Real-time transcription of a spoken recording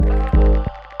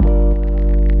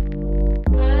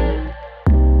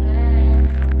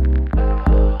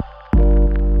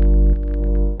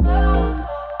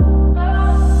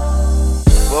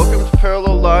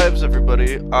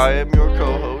I am your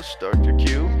co-host, Dr.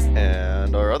 Q,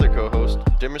 and our other co-host,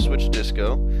 Dimmer Switch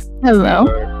Disco. Hello.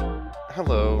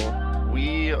 Hello.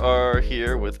 We are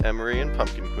here with Emery and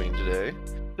Pumpkin Queen today.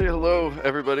 Say hello,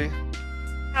 everybody.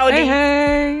 Howdy.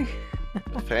 Hey.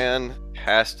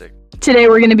 Fantastic. Today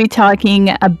we're going to be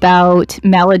talking about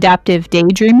maladaptive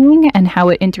daydreaming and how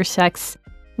it intersects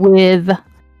with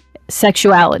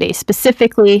sexuality,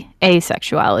 specifically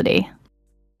asexuality.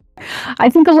 I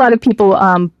think a lot of people,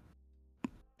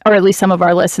 or at least some of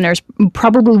our listeners,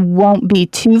 probably won't be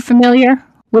too familiar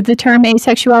with the term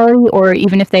asexuality, or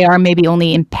even if they are, maybe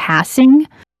only in passing.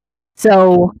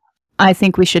 So I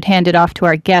think we should hand it off to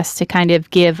our guests to kind of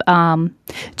give,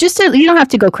 you don't have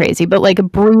to go crazy, but like a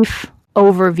brief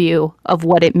overview of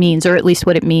what it means, or at least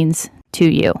what it means to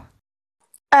you.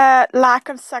 Lack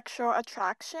of sexual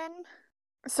attraction.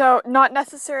 So not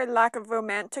necessarily lack of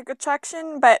romantic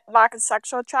attraction, but lack of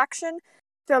sexual attraction.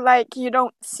 So like you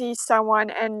don't see someone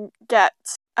and get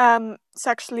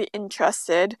sexually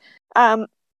interested.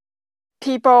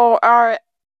 People are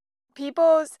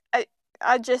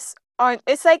just aren't.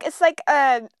 It's like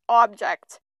an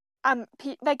object.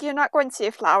 Like you're not going to see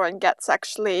a flower and get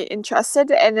sexually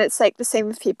interested, and it's like the same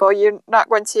with people. You're not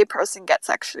going to see a person get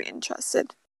sexually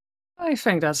interested. I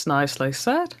think that's nicely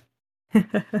said.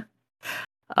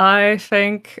 I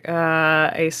think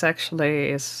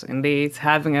asexually is indeed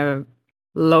having a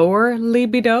lower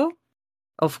libido.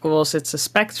 Of course, it's a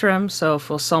spectrum, so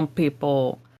for some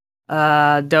people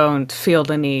don't feel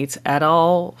the need at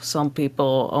all. Some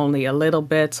people only a little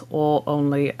bit, or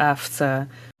only after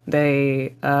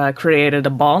they created a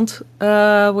bond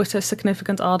with a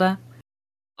significant other.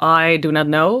 I do not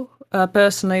know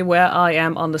personally where I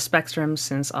am on the spectrum,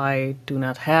 since I do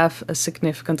not have a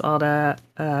significant other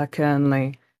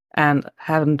currently, and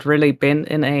haven't really been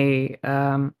in a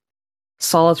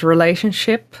solid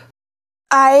relationship.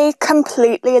 I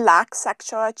completely lack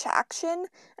sexual attraction,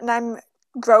 and I'm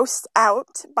grossed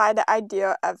out by the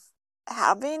idea of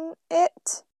having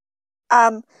it.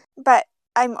 But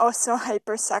I'm also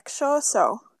hypersexual,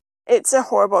 so it's a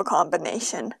horrible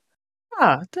combination.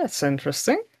 Ah, that's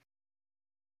interesting.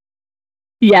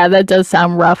 Yeah, that does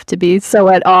sound rough to be so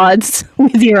at odds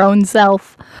with your own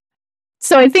self.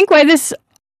 So I think why this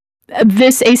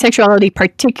asexuality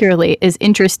particularly is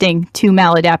interesting to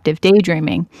maladaptive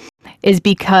daydreaming is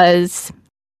because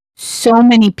so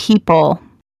many people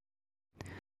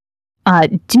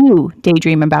do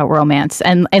daydream about romance,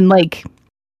 and like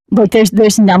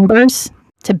there's numbers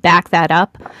to back that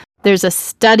up. There's a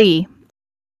study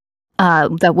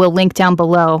that we'll link down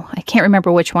below. I can't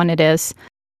remember which one it is.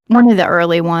 One of the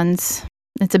early ones.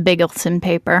 It's a Bigleson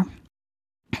paper.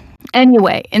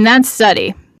 Anyway, in that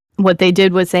study, what they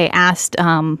did was they asked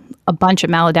a bunch of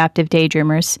maladaptive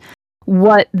daydreamers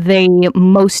what the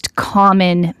most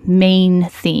common main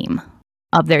theme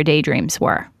of their daydreams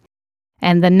were.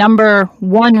 And the number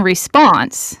one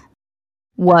response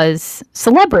was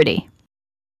celebrity.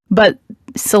 But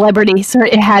celebrity,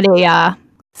 it had a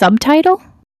subtitle.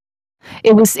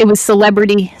 It was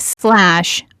celebrity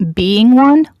 / being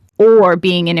one, or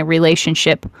being in a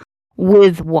relationship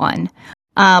with one.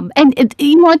 And it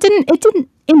didn't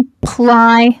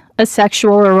imply a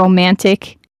sexual or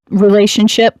romantic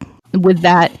relationship with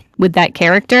that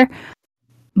character.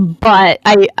 But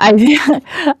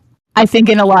I think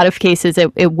in a lot of cases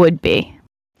it would be.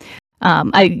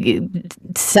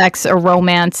 Sex or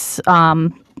romance,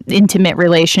 intimate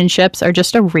relationships are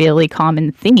just a really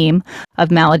common theme of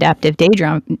maladaptive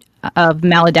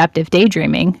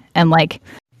daydreaming, and like,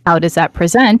 how does that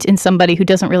present in somebody who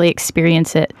doesn't really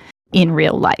experience it in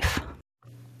real life?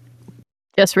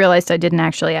 Just realized I didn't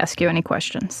actually ask you any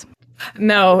questions.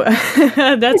 No,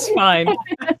 that's fine.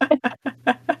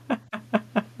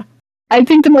 I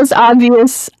think the most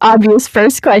obvious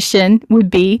first question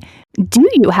would be, do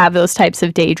you have those types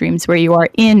of daydreams where you are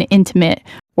in intimate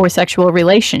or sexual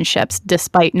relationships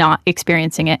despite not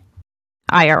experiencing it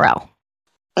IRL?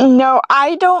 No,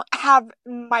 I don't have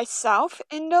myself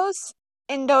in those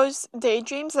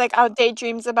daydreams. Like our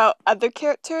daydreams about other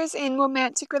characters in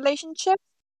romantic relationships.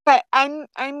 But I'm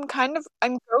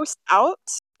grossed out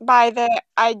by the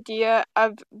idea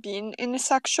of being in a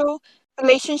sexual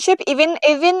relationship. Even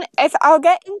if I'll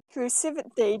get intrusive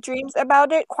daydreams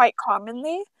about it quite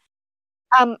commonly.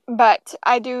 But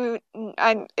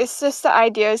it's just the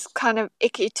idea is kind of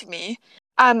icky to me.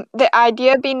 The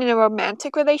idea of being in a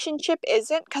romantic relationship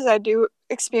isn't, because I do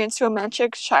experience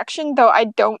romantic attraction, though I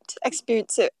don't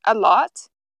experience it a lot.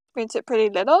 Experience it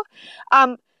pretty little.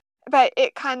 but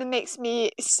it kind of makes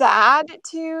me sad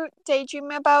to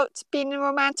daydream about being in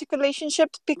romantic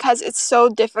relationships because it's so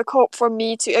difficult for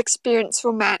me to experience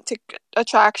romantic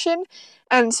attraction,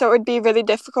 and so it would be really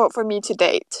difficult for me to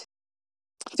date,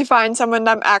 to find someone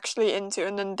that I'm actually into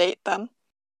and then date them.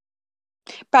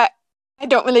 But I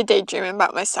don't really daydream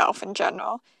about myself in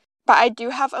general. But I do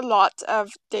have a lot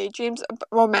of daydreams,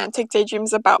 romantic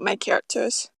daydreams about my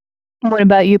characters. What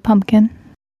about you, Pumpkin?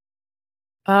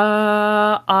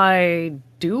 I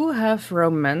do have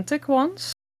romantic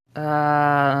ones.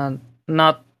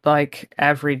 Not like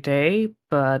every day,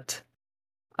 but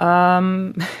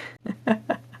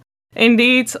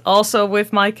indeed, also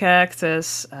with my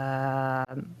characters,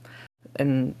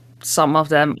 and some of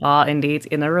them are indeed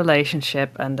in a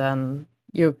relationship, and then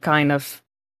you kind of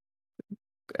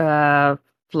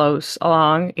flows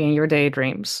along in your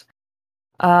daydreams.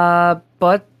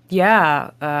 But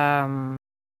yeah,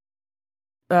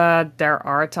 there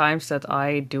are times that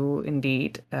I do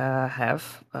indeed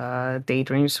have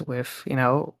daydreams with,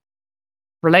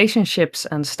 relationships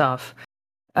and stuff,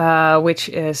 which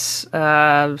is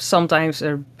sometimes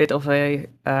a bit of a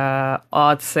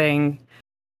odd thing.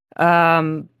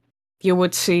 You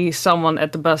would see someone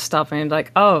at the bus stop and you're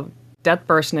like, oh, that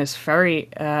person is very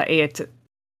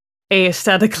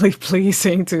aesthetically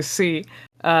pleasing to see,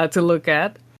 to look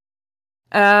at.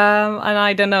 And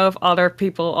I don't know if other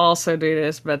people also do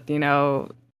this, but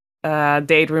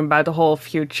daydream about the whole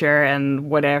future and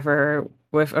whatever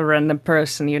with a random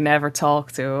person you never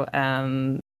talk to,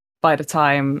 and by the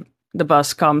time the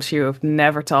bus comes, you've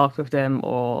never talked with them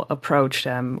or approached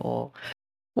them or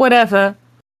whatever,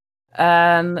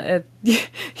 and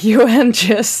you and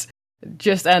just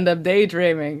end up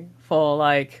daydreaming for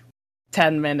like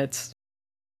 10 minutes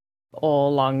or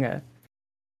longer.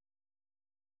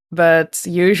 But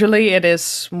usually it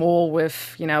is more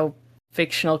with,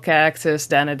 fictional characters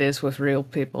than it is with real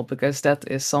people, because that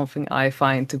is something I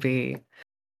find to be,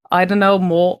 I don't know,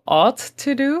 more odd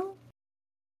to do.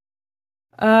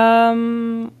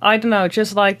 I don't know,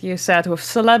 just like you said, with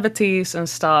celebrities and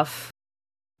stuff,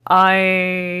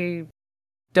 I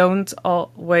don't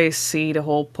always see the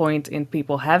whole point in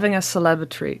people having a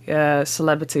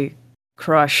celebrity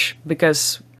crush,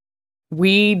 because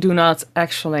we do not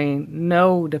actually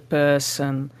know the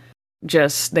person,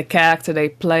 just the character they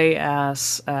play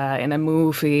as in a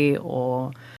movie,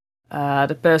 or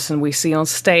the person we see on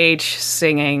stage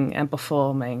singing and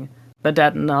performing, but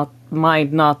that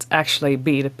might not actually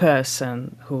be the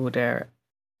person who they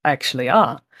actually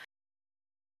are.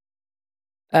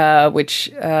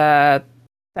 Which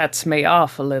sets me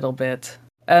off a little bit.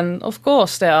 And of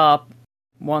course, there are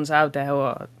ones out there who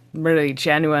are really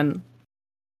genuine.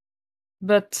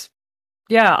 But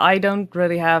yeah, I don't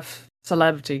really have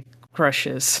celebrity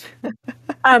crushes.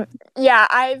 Yeah,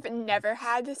 I've never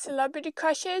had celebrity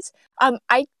crushes.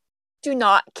 I do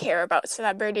not care about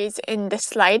celebrities in the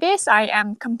slightest. I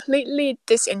am completely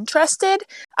disinterested.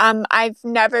 I've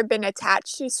never been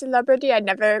attached to celebrity. I've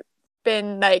never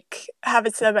been have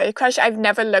a celebrity crush. I've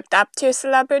never looked up to a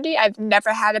celebrity. I've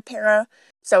never had a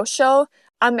parasocial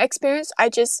experience. I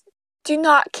just do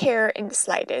not care in the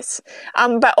slightest.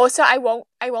 But also I won't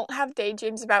have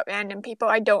daydreams about random people.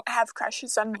 I don't have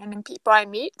crushes on random people I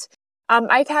meet.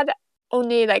 I've had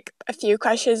only a few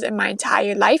crushes in my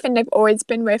entire life, and they've always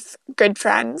been with good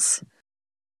friends.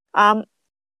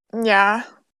 Yeah.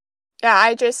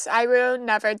 I will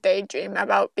never daydream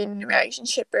about being in a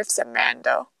relationship with some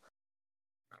rando.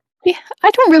 Yeah, I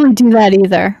don't really do that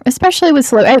either, especially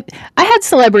with I had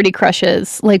celebrity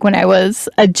crushes when I was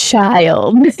a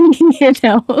child, I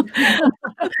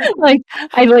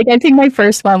think my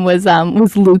first one was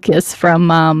Lucas from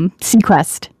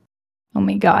Sequest. Oh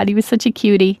my god, he was such a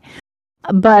cutie.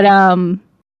 But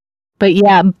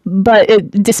yeah,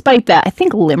 despite that, I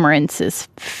think limerence is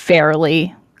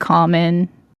fairly common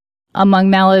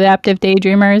among maladaptive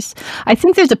daydreamers. I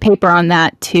think there's a paper on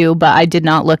that too, but I did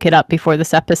not look it up before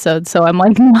this episode, so I'm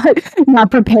not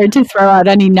prepared to throw out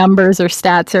any numbers or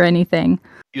stats or anything.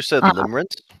 You said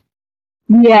limerence?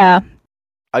 Yeah.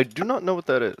 I do not know what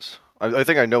that is. I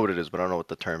think I know what it is, but I don't know what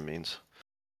the term means.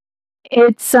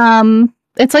 It's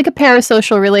like a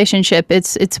parasocial relationship.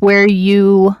 It's where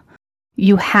you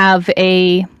have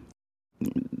a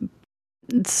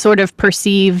sort of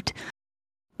perceived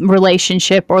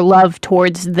relationship or love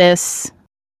towards this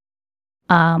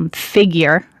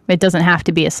figure. It doesn't have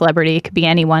to be a celebrity, it could be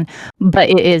anyone, but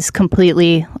it is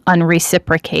completely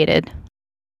unreciprocated.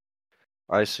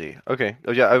 I see. Okay.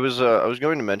 Oh, yeah, I was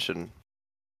going to mention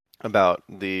about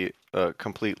the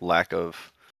complete lack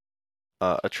of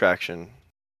attraction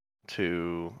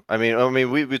to. I mean,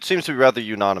 it seems to be rather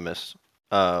unanimous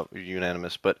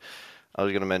unanimous. But I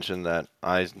was going to mention that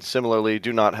I similarly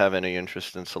do not have any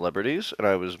interest in celebrities, and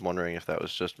I was wondering if that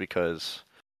was just because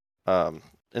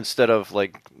instead of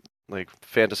like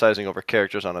fantasizing over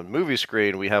characters on a movie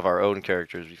screen, we have our own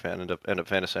characters we end up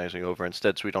fantasizing over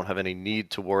instead, so we don't have any need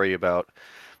to worry about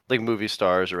like movie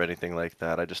stars or anything like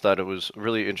that. I just thought it was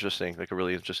really interesting, like a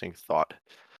really interesting thought.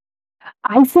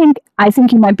 I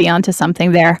think you might be onto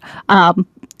something there.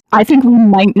 I think we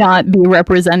might not be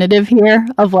representative here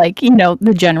of like,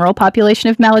 the general population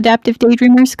of maladaptive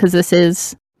daydreamers, because this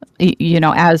is,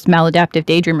 as maladaptive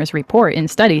daydreamers report in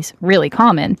studies, really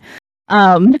common.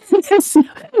 But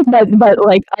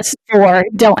like us four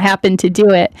don't happen to do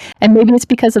it, and maybe it's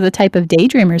because of the type of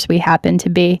daydreamers we happen to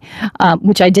be,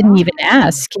 which I didn't even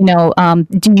ask. Do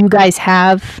you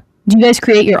guys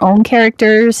create your own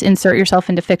characters, insert yourself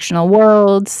into fictional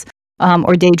worlds,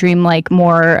 or daydream like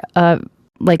more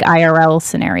like IRL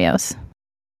scenarios?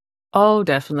 Oh,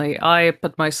 definitely. I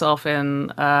put myself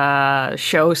in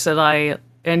shows that I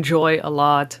enjoy a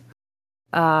lot.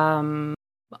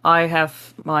 I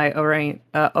have my own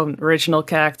original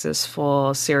characters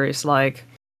for series like,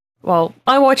 well,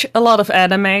 I watch a lot of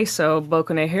anime, so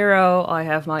Boku no Hero, I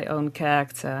have my own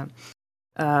character,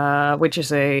 which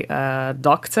is a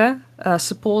doctor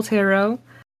support hero,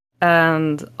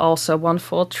 and also one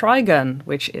for Trigun,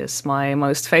 which is my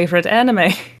most favorite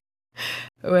anime.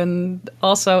 And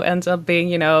also ends up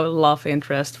being, love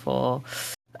interest for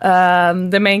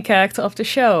the main character of the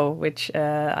show, which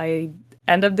I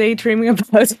end up daydreaming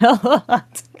about a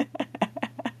lot.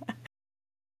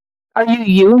 Are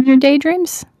you in your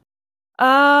daydreams?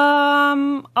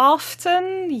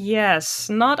 Often, yes,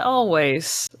 not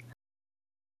always.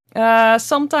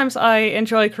 Sometimes I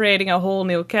enjoy creating a whole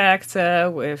new character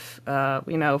with, for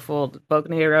Boku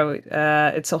no Hero,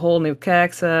 it's a whole new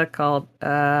character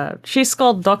she's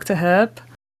called Dr. Herb,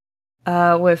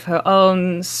 with her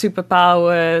own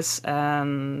superpowers,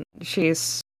 and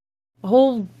she's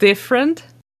whole different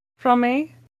from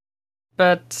me,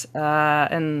 but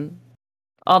in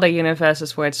other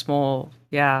universes where it's more,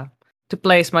 to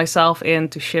place myself in,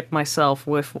 to ship myself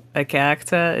with a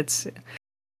character, it's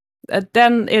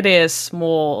then it is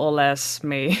more or less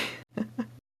me.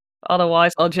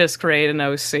 Otherwise, I'll just create an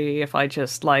OC if I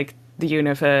just like the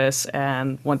universe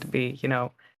and want to be,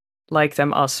 like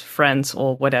them as friends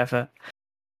or whatever.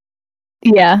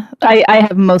 Yeah, I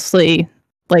have mostly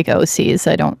like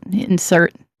OCs. I don't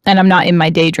insert, and I'm not in my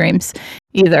daydreams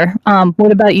either.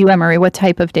 What about you, Emery? What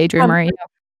type of daydreamer are you?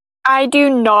 I do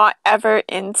not ever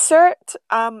insert.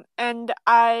 And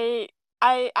I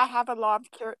have a lot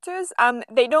of characters.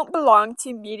 They don't belong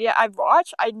to media I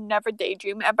watch. I never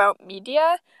daydream about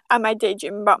media. I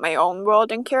daydream about my own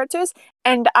world and characters,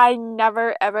 and I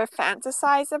never ever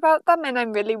fantasize about them. And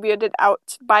I'm really weirded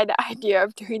out by the idea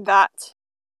of doing that.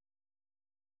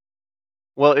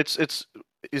 Well,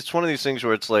 it's one of these things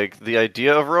where it's like the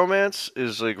idea of romance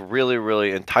is like really,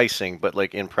 really enticing, but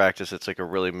like in practice, it's like a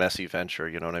really messy venture.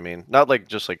 You know what I mean? Not like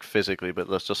just like physically, but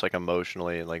that's just like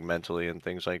emotionally and like mentally and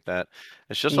things like that.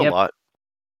 It's just a Yep. lot.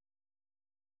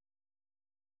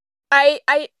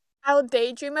 I'll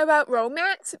daydream about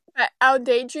romance, but I'll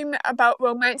daydream about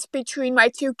romance between my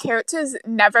two characters,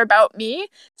 never about me.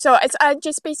 So I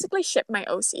just basically ship my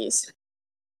OCs.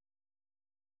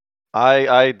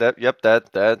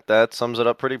 That sums it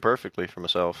up pretty perfectly for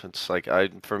myself. It's like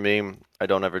for me, I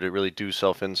don't ever really do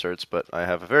self inserts, but I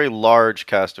have a very large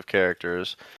cast of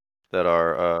characters that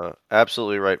are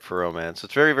absolutely right for romance.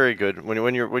 It's very, very good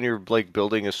when you're like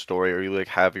building a story or you like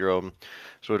have your own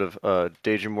sort of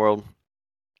daydream world.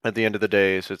 At the end of the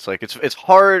day, it's like it's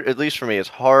hard, at least for me, it's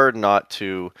hard not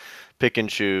to pick and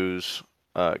choose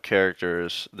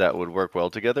characters that would work well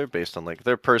together based on like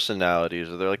their personalities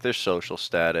or their social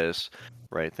status,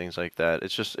 right? Things like that.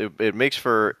 It's just it makes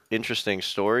for interesting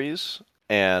stories,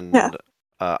 and Yeah.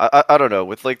 I don't know,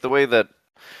 with like the way that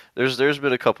there's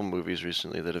been a couple movies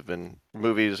recently that have been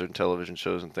movies and television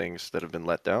shows and things that have been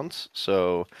letdowns.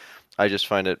 So I just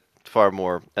find it far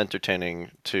more entertaining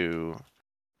to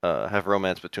have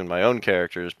romance between my own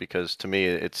characters because to me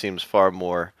it seems far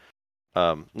more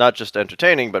not just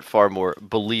entertaining but far more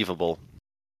believable.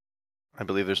 I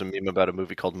believe there's a meme about a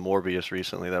movie called Morbius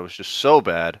recently that was just so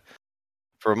bad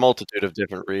for a multitude of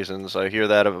different reasons. I hear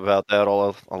that about that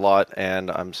a lot,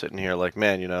 and I'm sitting here like,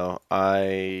 man,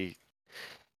 I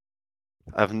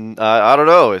don't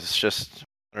know. It's just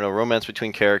I don't know. Romance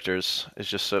between characters is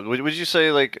just so. Would you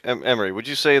say like Emery? Would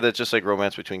you say that just like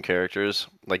romance between characters,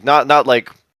 like not like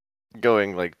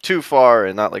going like too far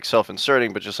and not like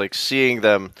self-inserting, but just like seeing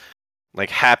them like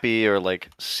happy or like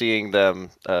seeing them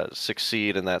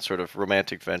succeed in that sort of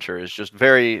romantic venture is just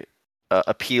very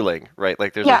appealing, right?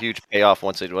 Like there's a Yeah. huge payoff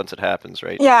once it happens,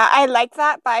 right? Yeah, I like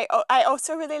that, but I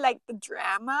also really like the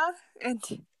drama and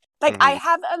like I Mhm.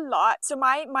 have a lot. So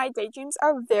my daydreams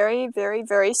are very, very,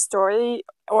 very story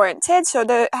oriented. So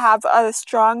they have a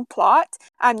strong plot,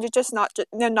 and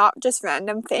they're not just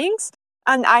random things.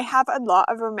 And I have a lot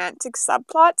of romantic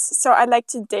subplots. So I like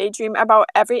to daydream about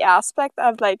every aspect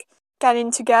of like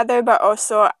getting together, but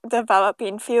also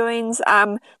developing feelings,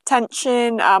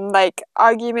 tension, like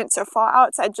arguments or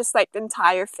fallouts. I just like the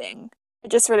entire thing. I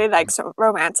just really like some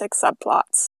romantic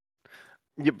subplots.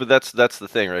 Yeah, but that's the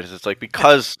thing, right? Is it's like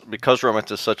because romance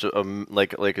is such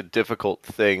like a difficult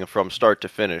thing from start to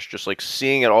finish. Just like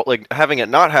seeing it all, like having it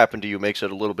not happen to you makes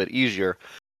it a little bit easier.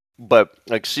 But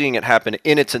like seeing it happen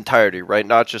in its entirety, right?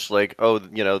 Not just like, oh,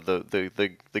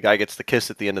 the guy gets the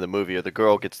kiss at the end of the movie, or the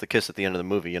girl gets the kiss at the end of the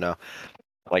movie.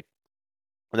 Like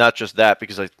not just that,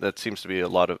 because that seems to be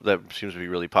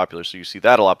really popular. So you see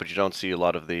that a lot, but you don't see a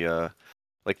lot of the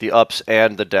like the ups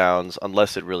and the downs,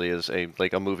 unless it really is a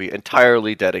movie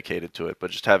entirely dedicated to it. But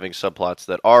just having subplots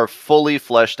that are fully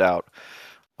fleshed out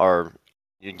are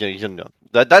you know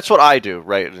that's what I do,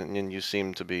 right? And you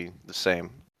seem to be the same.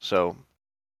 So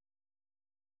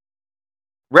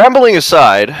rambling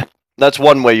aside, that's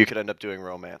one way you could end up doing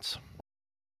romance.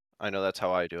 I know that's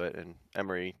how I do it, and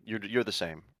Emery, you're the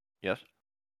same. Yes.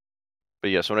 But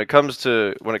yes, when it comes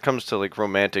to like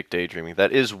romantic daydreaming,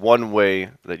 that is one way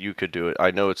that you could do it.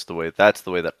 I know that's the way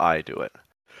that I do it.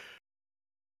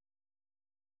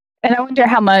 And I wonder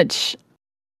how much,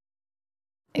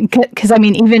 because I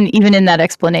mean, even in that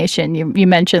explanation, you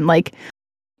mentioned like,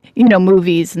 you know,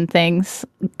 movies and things,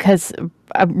 because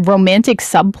romantic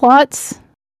subplots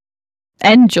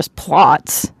and just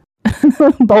plots,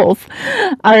 both,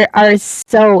 are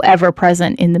so ever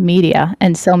present in the media,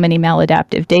 and so many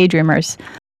maladaptive daydreamers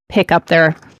pick up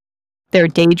their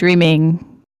daydreaming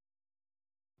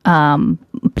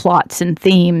plots and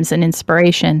themes and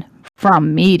inspiration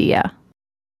from media.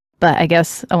 But I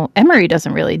guess Emery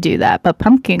doesn't really do that, but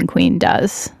Pumpkin Queen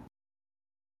does.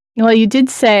 Well, you did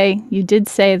say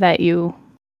that you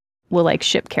will like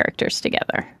ship characters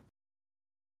together.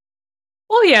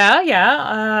 Well,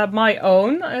 yeah, my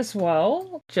own as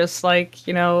well, just like,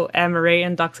 you know, Emery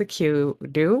and Dr. Q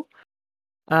do.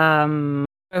 I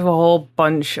have a whole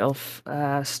bunch of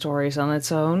stories on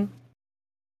its own.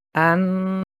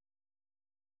 And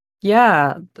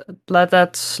yeah, let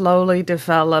that slowly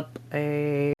develop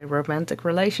a romantic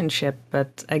relationship,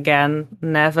 but again,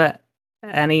 never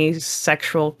any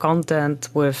sexual content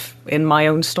in my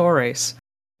own stories,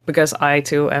 because I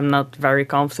too am not very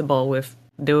comfortable with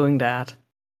doing that.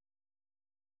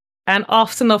 And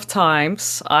often of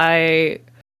times, I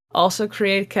also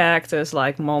create characters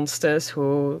like monsters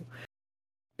who,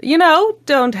 you know,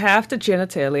 don't have the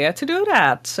genitalia to do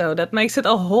that. So that makes it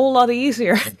a whole lot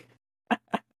easier.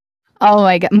 Oh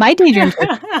my god, my daydreams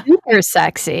are super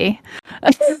sexy.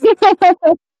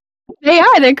 They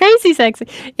are. They're crazy sexy.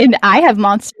 And I have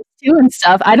monsters too and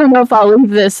stuff. I don't know if I'll leave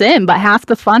this in, but half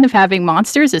the fun of having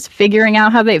monsters is figuring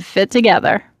out how they fit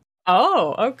together.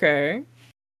 Oh, okay.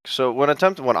 So when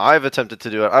I've attempted to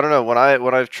do it, I don't know, when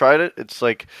I've tried it, it's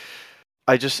like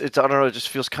I don't know, it just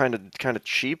feels kind of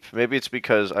cheap. Maybe it's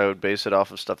because I would base it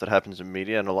off of stuff that happens in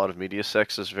media, and a lot of media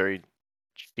sex is very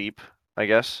cheap, I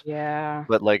guess. Yeah.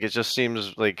 But like it just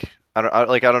seems like I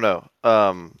don't know.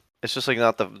 It's just like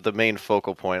not the main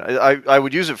focal point. I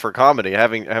would use it for comedy.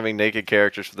 Having naked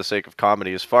characters for the sake of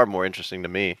comedy is far more interesting to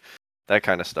me. That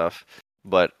kind of stuff.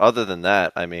 But other than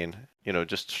that, I mean,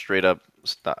 just straight up,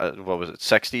 what was it?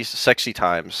 Sexy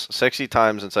times. Sexy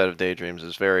times inside of Daydreams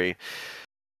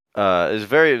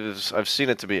I've seen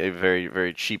it to be a very,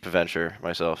 very cheap venture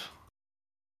myself.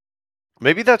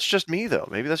 Maybe that's just me though.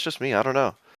 Maybe that's just me. I don't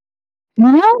know.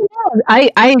 No,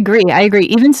 I agree. I agree.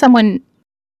 Even someone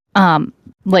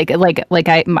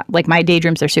like my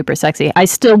daydreams are super sexy. I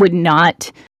would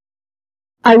not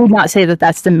say that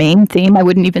that's the main theme. I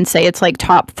wouldn't even say it's like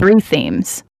top 3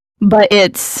 themes. But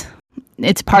it's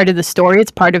part of the story,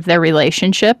 it's part of their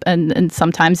relationship, and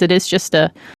sometimes it is just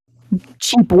a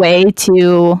cheap way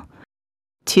to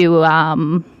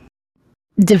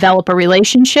develop a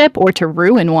relationship or to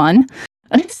ruin one.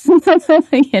 Maybe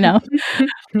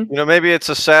it's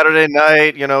a Saturday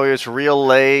night, it's real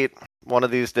late. One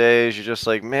of these days, you're just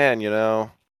like, man,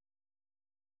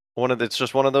 it's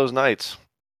just one of those nights.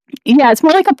 Yeah, it's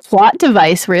more like a plot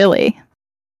device, really.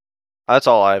 That's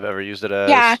all I've ever used it as.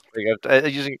 Yeah. The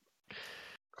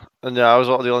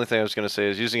only thing I was going to say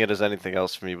is using it as anything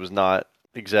else for me was not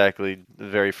exactly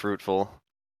very fruitful.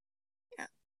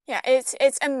 Yeah, it's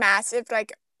a massive,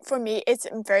 like, for me, it's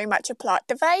very much a plot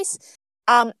device.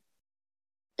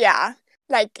 Yeah,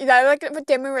 like what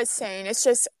Dimmer was saying, it's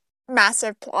just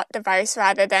massive plot device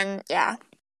rather than I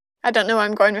don't know where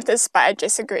I'm going with this, but I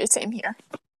disagree. Same here.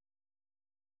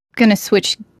 Gonna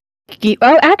switch.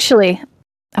 Oh, actually,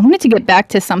 I wanted to get back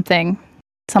to something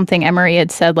Emery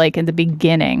had said like in the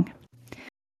beginning,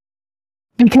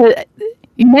 because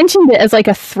you mentioned it as like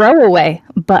a throwaway,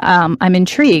 but I'm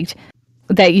intrigued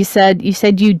that you said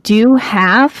you do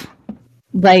have,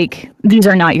 like, these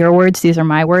are not your words, these are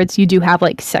my words. You do have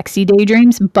like sexy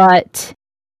daydreams, but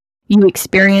you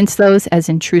experience those as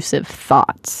intrusive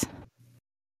thoughts.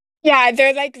 Yeah,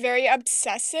 they're like very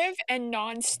obsessive and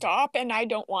nonstop, and I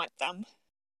don't want them.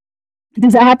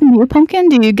 Does that happen to you, Pumpkin?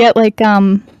 Do you get like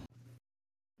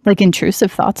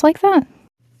intrusive thoughts like that?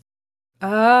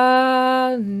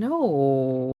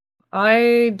 No.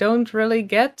 I don't really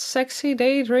get sexy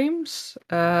daydreams.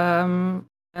 And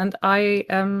I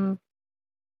am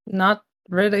not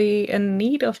really in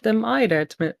need of them either.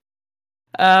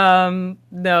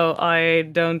 No, I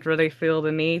don't really feel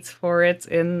the need for it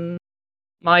in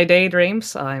my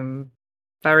daydreams. I'm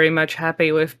very much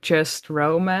happy with just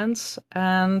romance,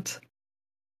 and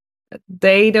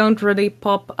they don't really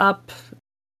pop up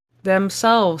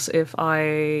themselves if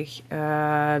I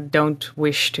don't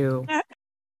wish to.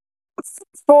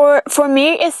 For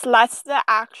me, it's less the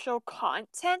actual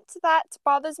content that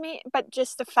bothers me, but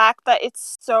just the fact that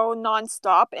it's so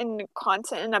nonstop and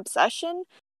constant and obsession.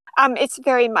 It's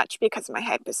very much because of my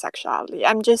hypersexuality.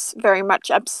 I'm just very much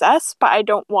obsessed, but I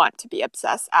don't want to be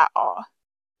obsessed at all.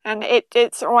 And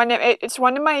it's one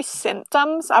of my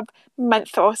symptoms of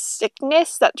mental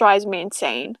sickness that drives me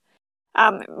insane.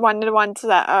 One of the ones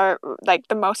that are like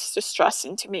the most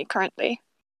distressing to me currently.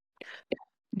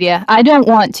 Yeah, I don't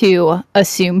want to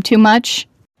assume too much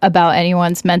about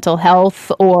anyone's mental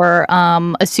health or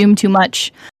assume too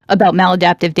much about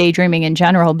maladaptive daydreaming in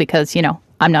general because,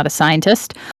 I'm not a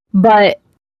scientist. But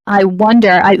I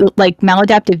wonder,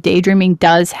 maladaptive daydreaming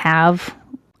does have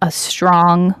a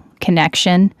strong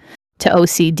connection to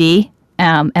OCD.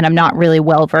 And I'm not really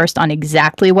well versed on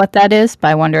exactly what that is, but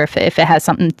I wonder if it has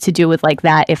something to do with like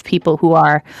that, if people who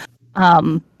are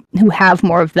who have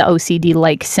more of the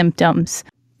OCD-like symptoms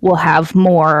will have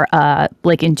more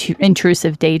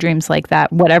intrusive daydreams like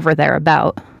that, whatever they're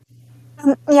about.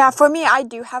 Yeah, for me, I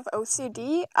do have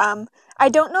OCD. I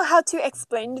don't know how to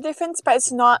explain the difference, but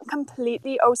it's not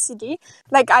completely OCD.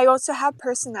 Like, I also have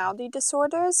personality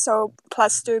disorders, so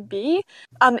cluster B,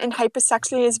 and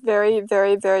hypersexuality is very,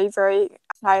 very, very, very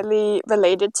highly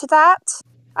related to that,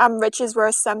 which is where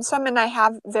it stems from, and I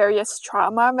have various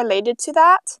trauma related to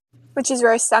that, which is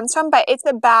where it stems from, but it's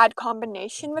a bad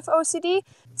combination with OCD.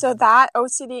 So that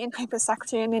OCD and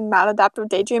hypersexuality and maladaptive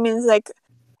daydreaming is like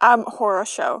horror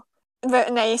show. And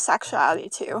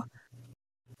asexuality too.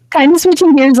 Kind of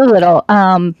switching gears a little.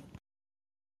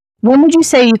 When would you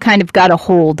say you kind of got a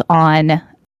hold on?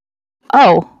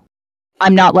 Oh,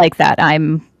 I'm not like that.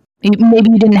 Maybe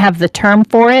you didn't have the term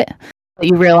for it, but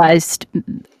you realized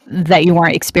that you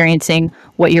weren't experiencing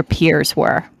what your peers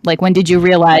were. Like, when did you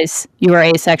realize you were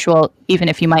asexual, even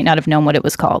if you might not have known what it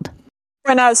was called?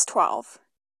 When I was 12.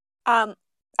 When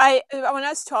I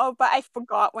was 12, but I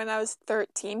forgot when I was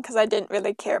 13 because I didn't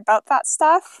really care about that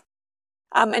stuff.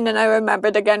 And then I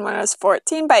remembered again when I was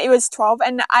 14, but it was 12,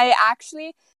 and I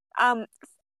actually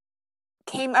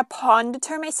came upon the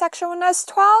term asexual when I was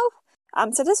 12.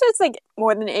 So this was like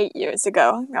more than 8 years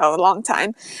ago, a long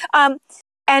time.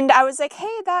 And I was like,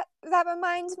 hey, that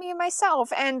reminds me of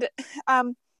myself, and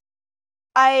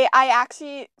I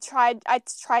actually tried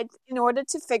in order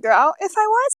to figure out if I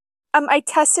was. I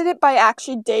tested it by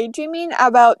actually daydreaming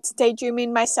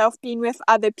myself being with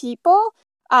other people.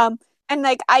 And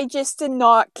like I just did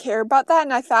not care about that,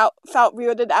 and I felt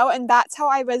weirded out, and that's how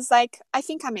I was like, I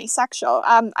think I'm asexual.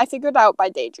 I figured out by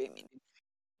daydreaming.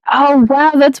 Oh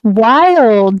wow, that's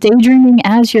wild! Daydreaming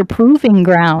as your proving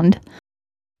ground.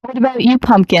 What about you,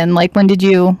 Pumpkin? Like, when did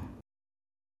you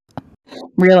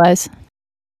realize?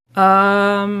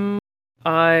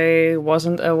 I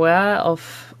wasn't aware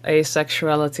of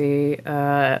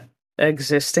asexuality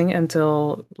existing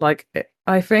until, like,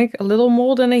 I think a little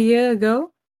more than a year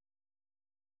ago.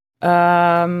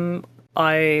 I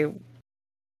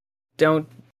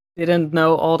didn't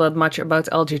know all that much about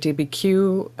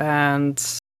LGBTQ,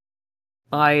 and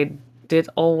I did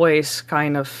always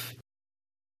kind of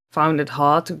found it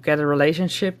hard to get a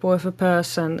relationship with a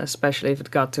person, especially if it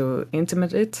got too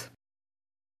intimate.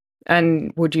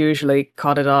 And would usually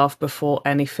cut it off before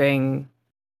anything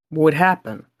would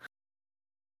happen.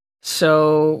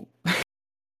 So,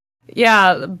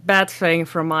 yeah, bad thing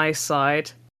from my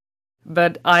side.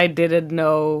 But I didn't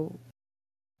know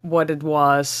what it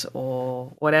was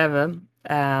or whatever.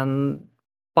 And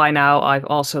by now, I've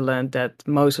also learned that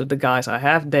most of the guys I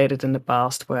have dated in the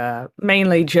past were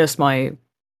mainly just my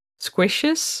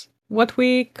squishes, what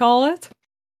we call it.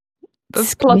 That's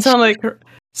Squish? platonic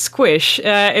squish.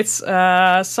 It's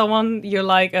someone you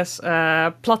like as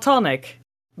platonic,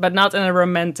 but not in a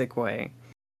romantic way.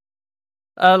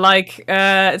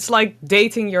 It's like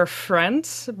dating your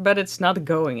friends, but it's not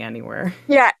going anywhere.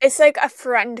 Yeah, it's like a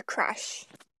friend crush.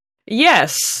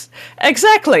 Yes,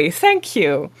 exactly. Thank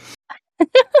you.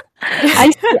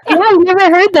 I've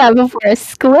never heard that before. A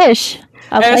squish.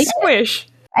 A squish.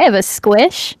 I have a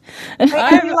squish.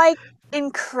 I'm like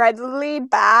incredibly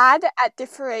bad at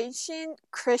differentiating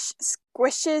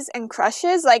squishes and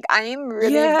crushes. Like I am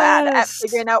really bad at Yes.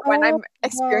 figuring out when I'm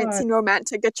experiencing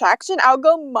romantic attraction. I'll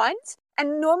go months,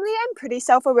 and normally I'm pretty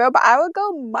self-aware, but I would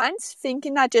go months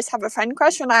thinking I just have a friend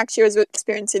crush when I actually was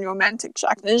experiencing romantic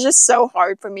attraction. It's just so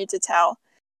hard for me to tell.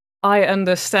 I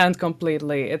understand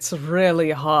completely. It's really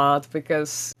hard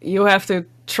because you have to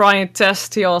try and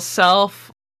test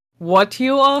yourself what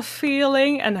you are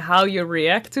feeling and how you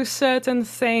react to certain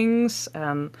things,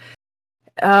 and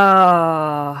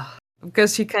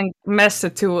because you can mess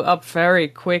the two up very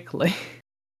quickly.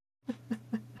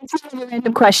 It's a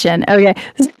random question. Okay.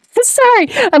 Sorry,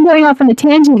 I'm going off on a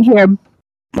tangent here,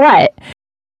 but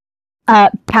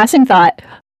passing thought.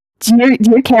 Do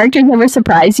your characters ever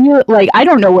surprise you? Like, I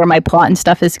don't know where my plot and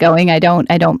stuff is going. I don't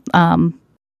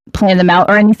plan them out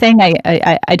or anything.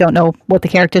 I don't know what the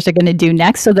characters are going to do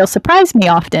next, so they'll surprise me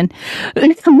often.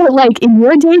 But like in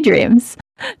your daydreams,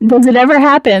 does it ever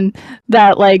happen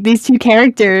that like these two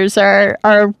characters are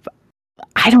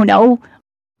I don't know,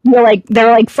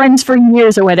 they're like friends for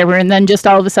years or whatever, and then just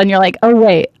all of a sudden you're like, oh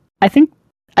wait, I think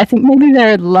maybe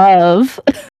they're in love.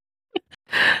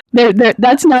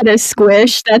 That's not a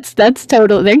squish. That's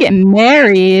total. They're getting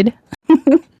married.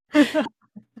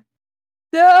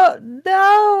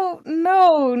 No,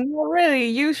 not really.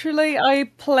 Usually I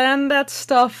plan that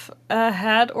stuff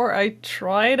ahead, or I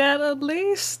try that at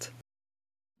least.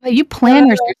 But you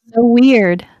planners are so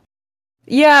weird.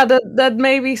 Yeah, that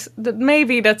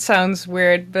maybe that sounds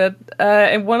weird, but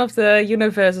in one of the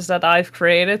universes that I've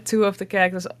created, two of the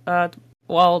characters, the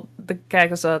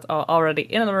characters that are already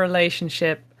in a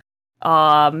relationship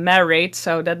are married,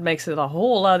 so that makes it a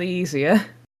whole lot easier.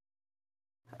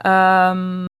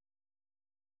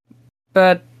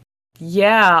 But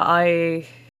yeah, I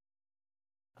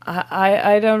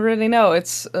don't really know.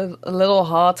 It's a little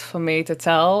hard for me to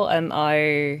tell, and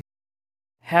I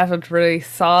haven't really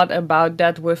thought about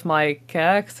that with my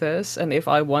characters. And if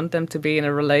I want them to be in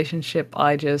a relationship,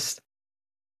 I just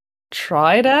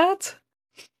try that.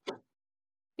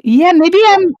 Yeah, maybe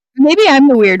I'm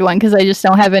the weird one because I just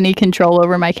don't have any control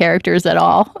over my characters at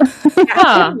all.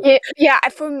 Huh. Yeah.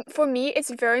 For me, it's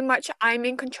very much I'm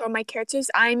in control of my characters.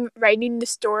 I'm writing the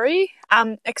story.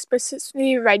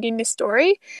 Explicitly writing the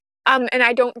story. And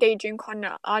I don't daydream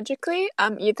chronologically.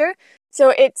 Either. So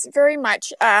it's very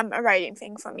much a writing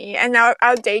thing for me. And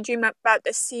I'll daydream about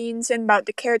the scenes and about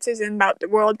the characters and about the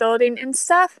world building and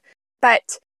stuff.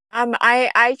 But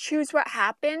I choose what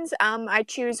happens. I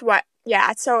choose what.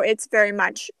 Yeah, so it's very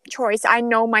much choice. I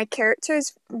know my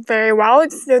characters very well.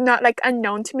 They're not like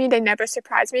unknown to me. They never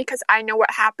surprise me because I know what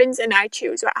happens and I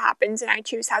choose what happens and I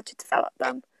choose how to develop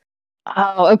them.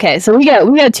 Oh, okay. So we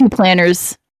got two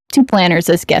planners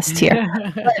as guests here.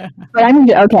 But I'm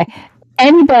okay.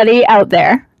 Anybody out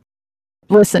there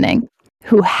listening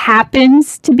who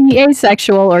happens to be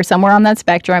asexual or somewhere on that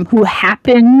spectrum, who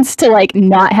happens to like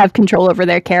not have control over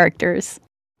their characters,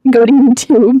 go to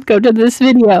YouTube, go to this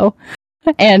video,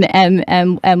 and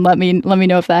let me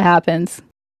know if that happens.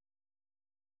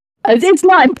 It's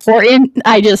not important.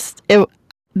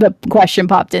 The question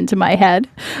popped into my head,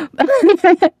 and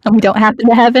we don't happen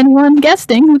to have anyone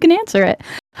guesting who can answer it.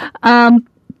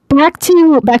 Back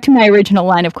to my original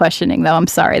line of questioning, though. I'm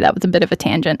sorry, that was a bit of a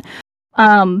tangent.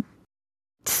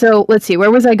 So let's see, where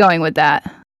was I going with that?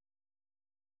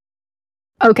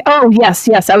 Okay. Oh, yes.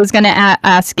 I was going to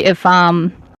ask if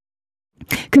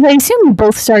because I assume you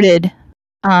both started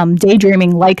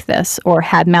daydreaming like this or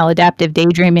had maladaptive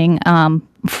daydreaming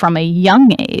from a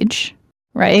young age,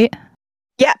 right?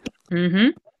 Yeah. Mm-hmm.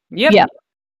 Yep. Yeah.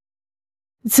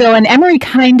 So, and Emery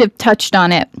kind of touched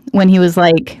on it when he was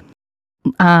like,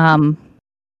 what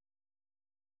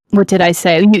did I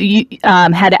say? You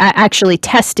had actually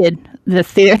tested the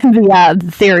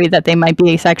theory that they might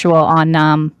be asexual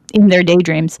on in their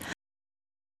daydreams.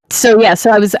 So yeah,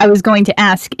 so I was going to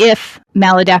ask if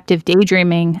maladaptive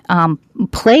daydreaming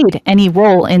played any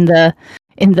role in the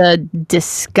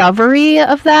discovery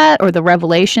of that or the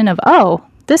revelation of, oh,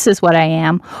 this is what I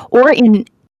am, or in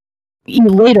you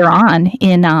later on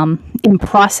in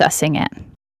processing it?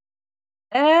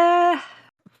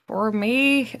 For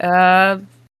me,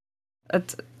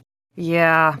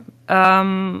 yeah.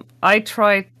 I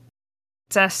tried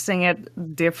testing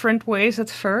it different ways at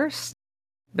first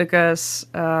because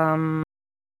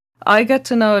I get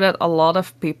to know that a lot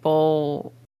of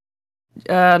people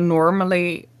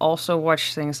normally also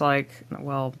watch things like,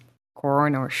 well,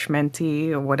 corn or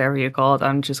schmenti or whatever you call it.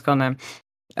 I'm just gonna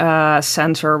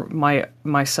censor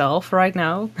myself right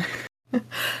now.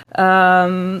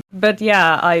 But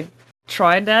yeah, I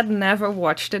tried that, never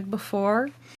watched it before.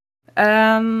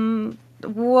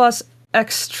 Was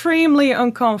extremely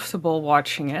uncomfortable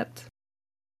watching it.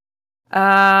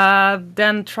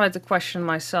 Then tried to question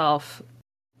myself,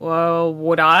 well,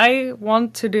 would I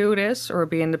want to do this or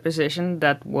be in the position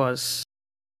that was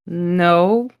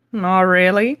no, not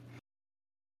really.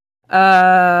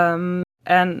 And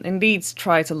indeed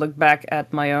try to look back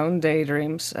at my own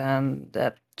daydreams, and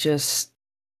that just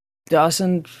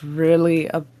doesn't really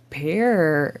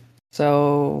appear.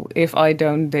 So if I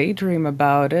don't daydream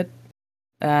about it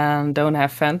and don't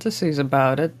have fantasies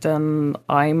about it, then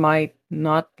I might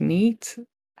not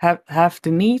have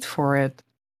the need for it.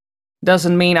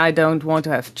 Doesn't mean I don't want to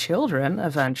have children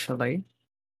eventually.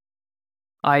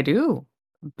 I do,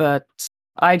 but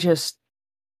I just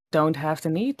don't have the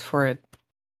need for it.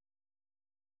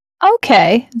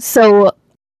 Okay, so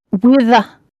with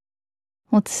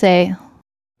let's say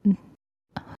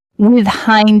with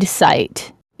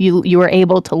hindsight, you were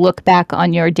able to look back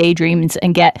on your daydreams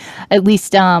and get at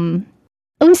least a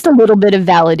little bit of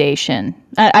validation.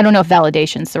 I don't know if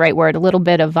validation's the right word. A little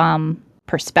bit of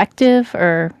perspective,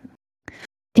 or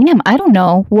damn, I don't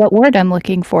know what word I'm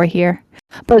looking for here.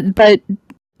 But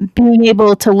being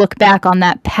able to look back on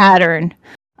that pattern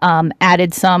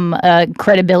added some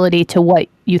credibility to what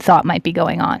you thought might be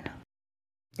going on.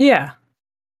 Yeah.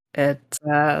 It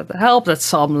helped at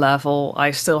some level.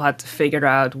 I still had to figure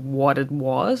out what it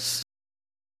was.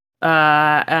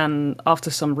 And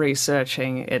after some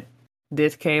researching, it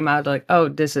did came out like, oh,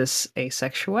 this is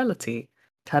asexuality.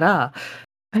 Ta-da.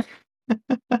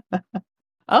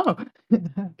 Oh,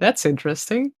 that's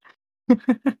interesting.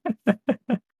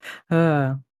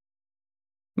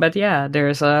 But yeah,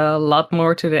 there's a lot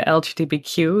more to the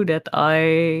LGBTQ that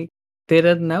I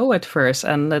didn't know at first,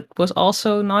 and it was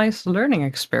also a nice learning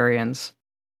experience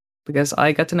because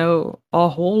I got to know a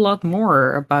whole lot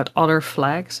more about other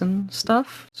flags and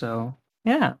stuff. So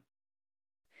yeah.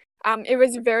 It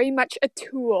was very much a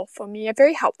tool for me, a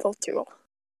very helpful tool.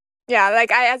 Yeah,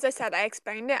 like as I said, I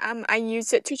explained it. I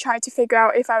used it to try to figure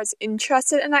out if I was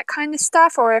interested in that kind of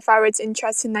stuff, or if I was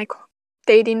interested in like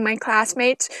dating my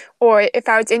classmates, or if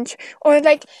I was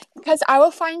because I will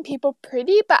find people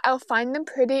pretty, but I'll find them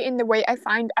pretty in the way I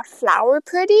find a flower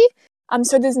pretty.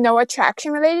 So there's no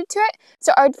attraction related to it.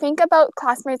 So I would think about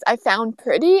classmates I found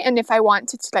pretty, and if I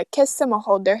wanted to like kiss them or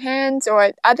hold their hands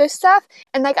or other stuff,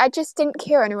 and like I just didn't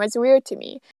care, and it was weird to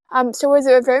me. So it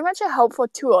was very much a helpful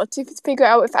tool to figure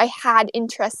out if I had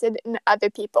interested in other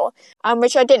people,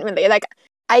 which I didn't really. Like,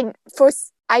 I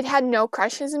had no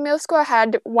crushes in middle school. I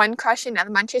had one crush in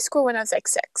elementary school when I was like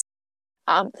 6.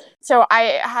 So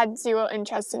I had zero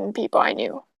interest in people I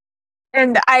knew.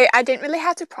 And I didn't really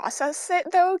have to process it,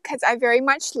 though, because I very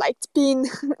much liked being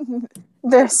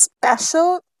the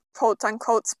special,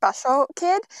 quote-unquote, special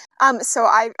kid. So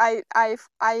I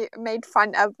made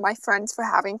fun of my friends for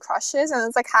having crushes, and I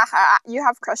was like, haha, you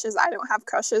have crushes, I don't have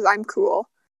crushes, I'm cool.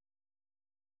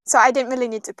 So I didn't really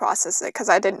need to process it, because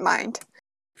I didn't mind.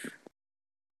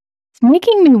 It's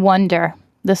making me wonder,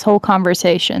 this whole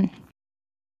conversation,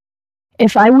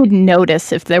 if I would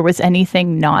notice if there was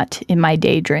anything not in my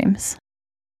daydreams.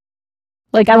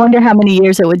 Like, I wonder how many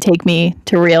years it would take me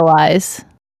to realize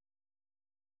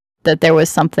that there was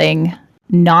something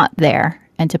not there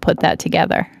and to put that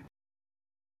together.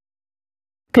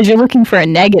 Because you're looking for a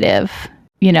negative,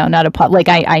 not a like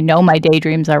I know my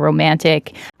daydreams are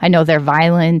romantic. I know they're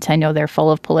violent. I know they're full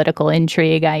of political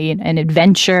intrigue and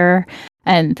adventure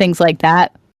and things like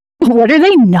that. What are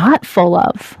they not full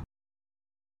of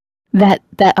that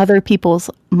other people's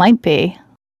might be?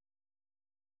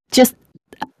 Just,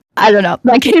 I don't know,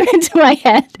 that came into my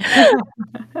head.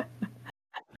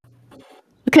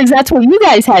 Because that's what you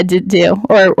guys had to do,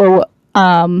 or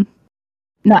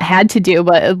not had to do,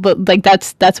 but like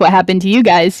that's what happened to you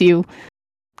guys. You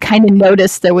kind of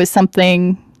noticed there was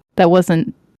something that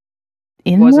wasn't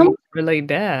really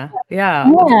there. Yeah.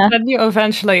 Then you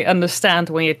eventually understand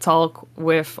when you talk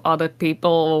with other people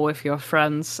or with your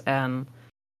friends and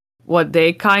what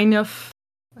they kind of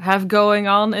have going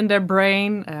on in their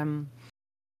brain. And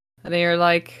then you're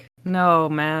like, No,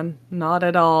 man, not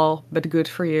at all, but good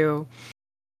for you.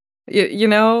 You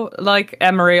know, like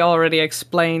Emery already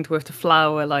explained with the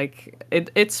flower, like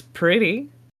it's pretty.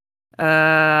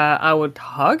 I would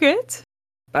hug it,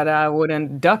 but I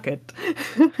wouldn't duck it.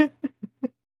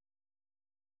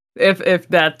 If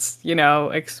that's,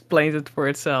 explains it for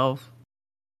itself.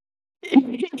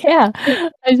 Yeah.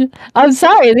 I'm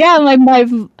sorry. Yeah, my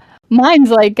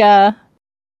mind's like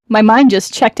my mind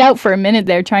just checked out for a minute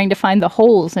there trying to find the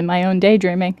holes in my own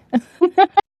daydreaming.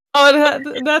 Oh,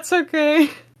 that's okay.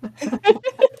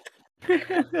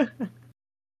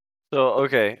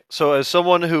 So as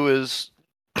someone who is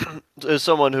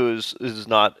is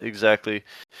not exactly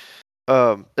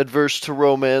adverse to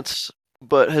romance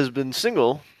but has been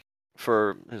single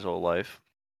for his whole life,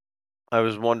 I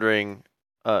was wondering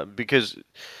because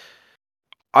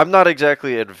I'm not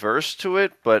exactly adverse to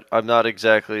it, but I'm not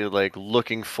exactly like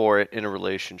looking for it in a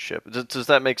relationship. Does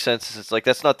that make sense? It's like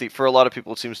that's not the for a lot of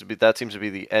people. It seems to be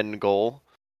the end goal.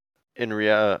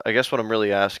 I guess what I'm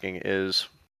really asking is,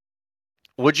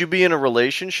 would you be in a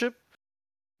relationship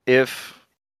if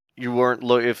you weren't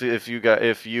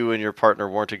if you and your partner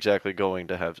weren't exactly going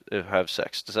to have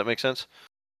sex? Does that make sense?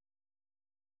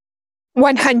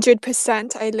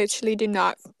 100%. I literally do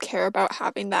not care about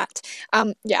having that.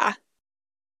 Yeah.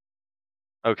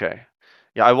 Okay.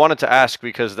 Yeah, I wanted to ask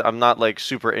because I'm not like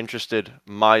super interested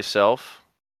myself.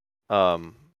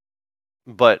 Um,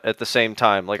 but at the same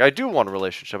time, like I do want a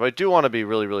relationship. I do want to be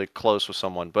really, really close with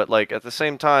someone. But like at the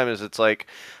same time, it's like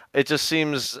it just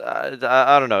seems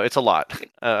I don't know. It's a lot.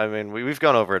 I mean, we've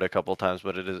gone over it a couple times,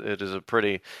 but it is a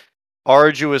pretty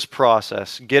arduous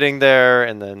process getting there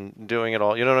and then doing it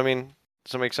all. You know what I mean?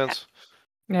 Does that make sense?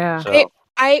 Yeah. So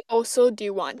I also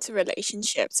do want a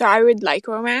relationship, so I would like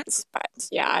romance, but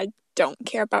yeah, I don't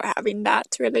care about having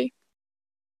that really.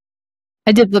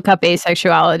 I did look up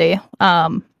asexuality.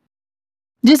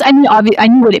 Just I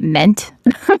knew what it meant.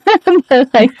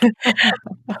 But, like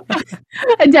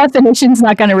a definition's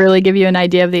not going to really give you an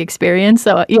idea of the experience.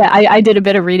 So yeah, I did a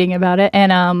bit of reading about it,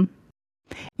 and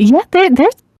yeah,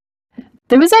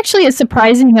 there was actually a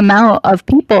surprising amount of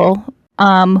people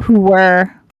who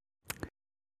were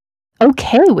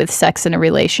okay with sex in a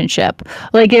relationship,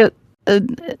 like for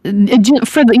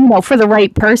the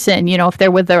right person. If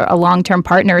they're with a long term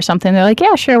partner or something, they're like,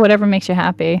 yeah, sure, whatever makes you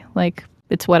happy. Like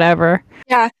it's whatever.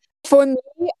 Yeah. For me,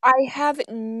 I have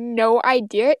no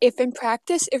idea if in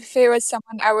practice, if it was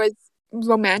someone I was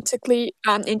romantically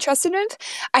interested in,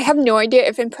 I have no idea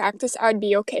if in practice I would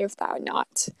be okay with that or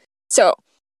not. So,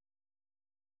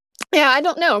 yeah, I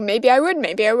don't know. Maybe I would,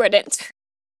 maybe I wouldn't.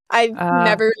 I've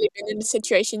never really been in a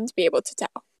situation to be able to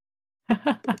tell.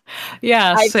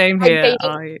 Yeah, I've, same I've here.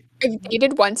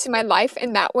 dated once in my life,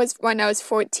 and that was when I was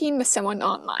 14 with someone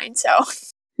online. So,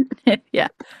 Yeah.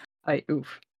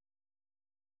 Oof.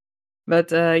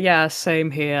 But yeah,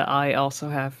 same here. I also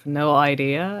have no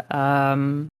idea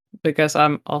because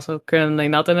I'm also currently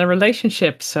not in a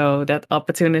relationship, so that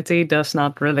opportunity does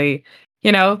not really,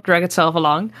 drag itself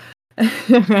along.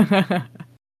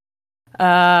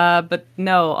 But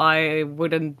no, I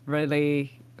wouldn't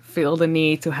really feel the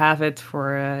need to have it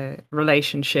for a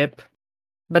relationship.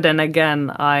 But then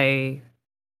again, I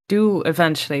do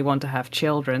eventually want to have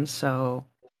children, so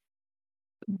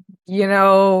you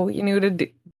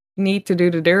need to do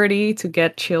the dirty to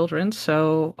get children.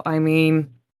 So I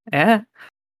mean, yeah.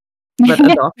 But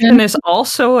adoption is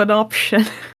also an option.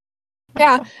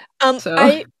 yeah.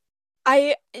 So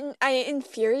In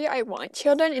theory, I want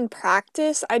children. In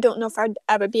practice, I don't know if I'd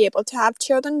ever be able to have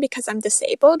children because I'm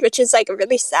disabled, which is like a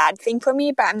really sad thing for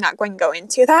me, but I'm not going to go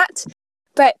into that.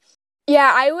 But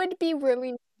yeah, I would be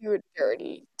willing to do it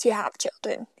dirty to have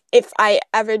children if I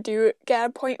ever do get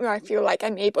a point where I feel like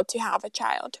I'm able to have a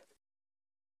child.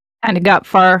 Kind of got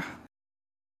far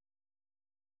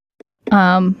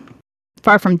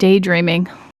from daydreaming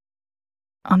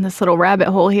on this little rabbit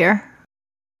hole here.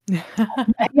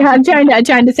 Yeah, I'm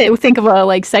trying to think of a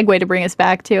like segue to bring us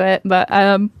back to it, but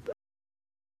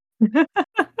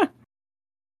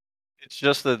it's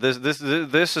just that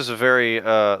this is a very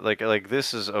like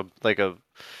this is a like a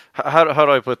how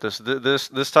do I put this?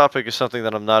 This topic is something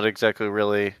that I'm not exactly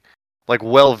really like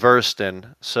well versed in.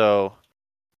 So,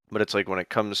 but it's like when it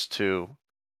comes to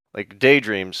like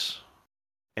daydreams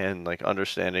and like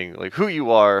understanding like who you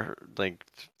are like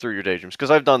through your daydreams, because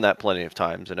I've done that plenty of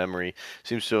times, and Emery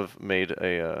seems to have made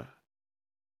a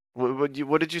what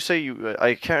did you say?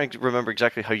 I can't remember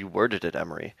exactly how you worded it,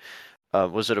 Emery.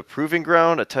 Was it a proving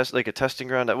ground, a testing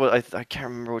ground? I can't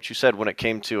remember what you said when it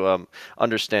came to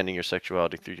understanding your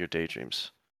sexuality through your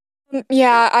daydreams.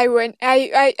 Yeah, I would.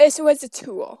 It was a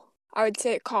tool. I would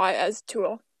say call it as a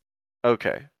tool.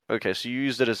 Okay. okay, so you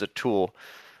used it as a tool,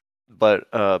 but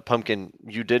Pumpkin,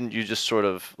 you didn't. You just sort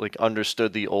of like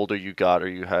understood the older you got, or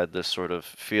you had this sort of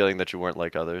feeling that you weren't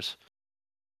like others.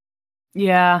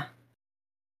 Yeah.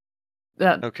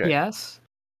 Okay. Yes.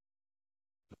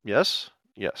 Yes.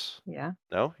 Yes. Yeah.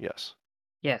 No. Yes.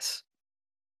 Yes.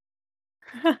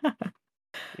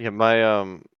 Yeah.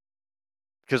 My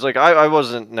because like I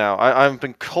wasn't now. I've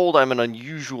been told I'm an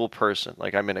unusual person.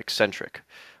 Like I'm an eccentric.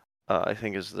 I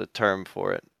think is the term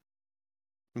for it.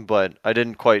 But I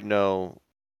didn't quite know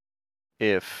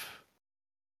if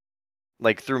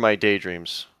like through my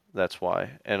daydreams. That's why.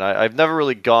 And I've never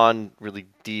really gone really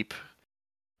deep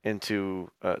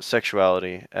into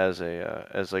sexuality as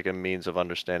like a means of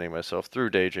understanding myself through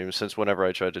daydreams. Since whenever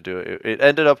I tried to do it, it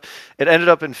ended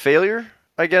up in failure,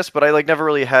 I guess. But I like never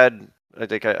really had. I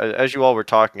think as you all were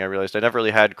talking, I realized I never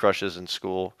really had crushes in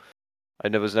school.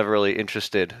 Was never really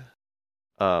interested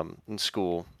in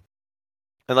school.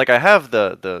 And like I have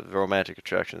the romantic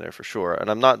attraction there for sure, and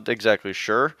I'm not exactly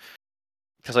sure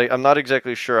because I'm not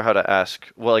exactly sure how to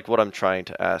ask. Well, like what I'm trying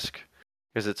to ask,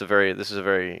 because this is a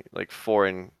very like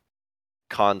foreign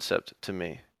concept to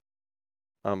me.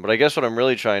 But I guess what I'm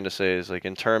really trying to say is like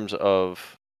in terms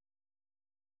of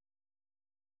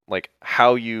like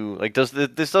how you like this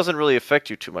doesn't really affect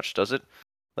you too much, does it?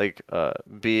 Like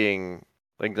being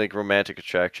like romantic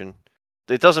attraction,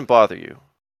 it doesn't bother you,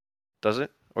 does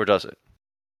it? Or does it?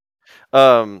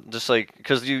 Just like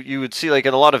because you would see like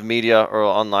in a lot of media or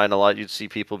online a lot you'd see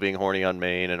people being horny on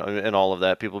Maine and all of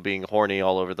that, people being horny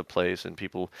all over the place, and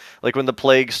people like when the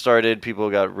plague started people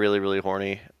got really really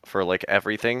horny for like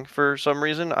everything for some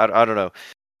reason. I don't know.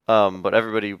 But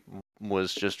everybody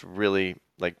was just really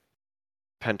like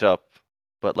pent up,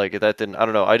 but like that didn't, I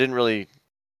don't know, I didn't really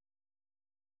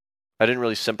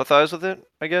sympathize with it,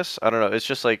 I guess. I don't know. It's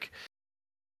just like,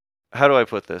 how do I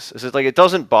put this? Is it like it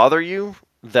doesn't bother you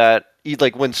that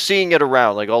like when seeing it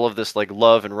around, like all of this like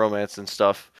love and romance and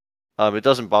stuff, it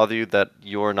doesn't bother you that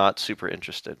you're not super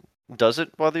interested. Does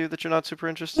it bother you that you're not super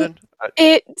interested?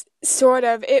 It sort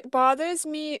of. It bothers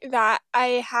me that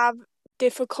I have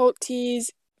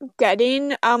difficulties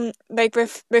getting like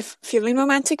with feeling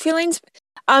romantic feelings.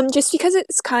 Just because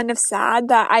it's kind of sad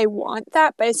that I want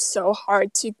that, but it's so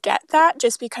hard to get that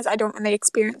just because I don't really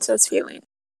experience those feelings.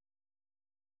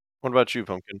 What about you,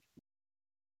 Pumpkin?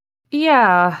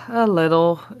 Yeah, a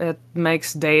little. It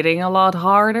makes dating a lot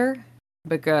harder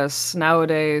because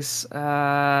nowadays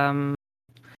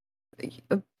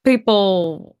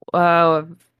people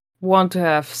want to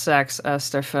have sex as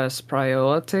their first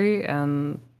priority,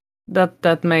 and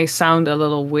that may sound a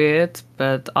little weird,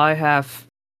 but I have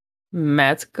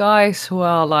met guys who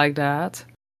are like that.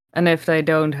 And if they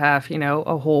don't have,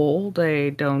 a hole, they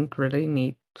don't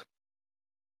really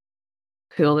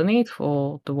feel the need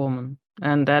for the woman.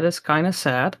 And that is kind of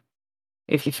sad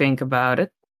if you think about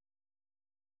it.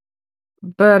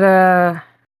 But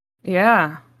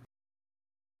yeah,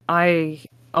 I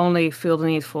only feel the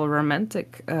need for a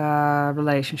romantic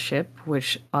relationship,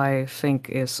 which I think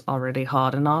is already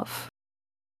hard enough.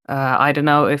 I don't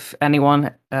know if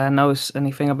anyone knows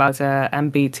anything about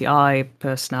MBTI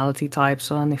personality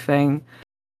types or anything,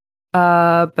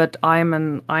 but I'm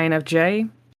an INFJ,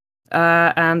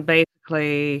 and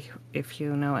basically, if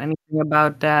you know anything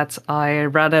about that, I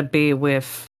rather be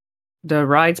with the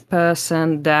right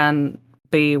person than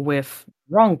be with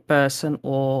the wrong person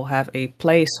or have a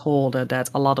placeholder that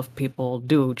a lot of people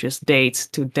do, just date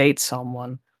to date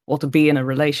someone or to be in a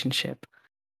relationship,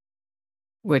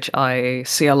 which I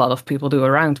see a lot of people do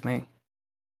around me.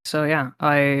 So yeah,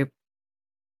 I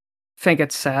think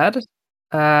it's sad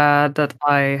that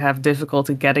I have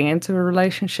difficulty getting into a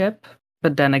relationship,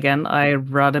 but then again,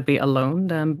 I'd rather be alone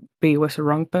than be with the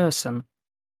wrong person.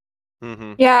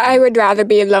 Mm-hmm. Yeah, I would rather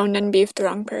be alone than be with the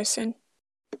wrong person.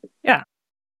 Yeah.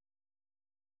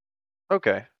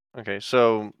 Okay. Okay.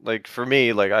 So, like for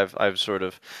me, like I've sort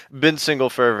of been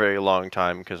single for a very long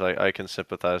time because I can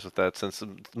sympathize with that since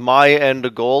my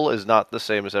end goal is not the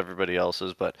same as everybody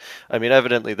else's. But I mean,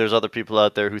 evidently, there's other people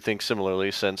out there who think similarly.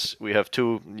 Since we have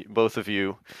both of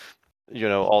you,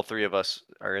 all three of us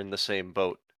are in the same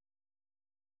boat.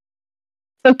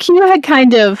 So Q had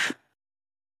kind of,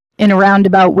 in a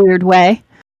roundabout weird way,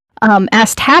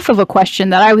 asked half of a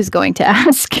question that I was going to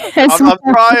ask. I'm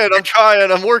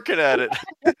trying. I'm working at it.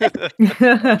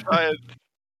 I'm trying.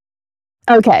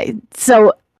 Okay,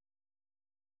 so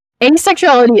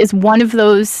asexuality is one of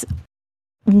those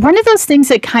things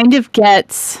that kind of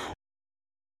gets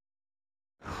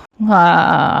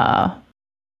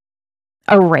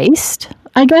erased,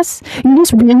 I guess. You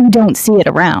just really don't see it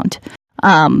around.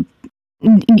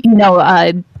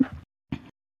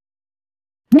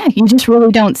 yeah, you just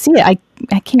really don't see it.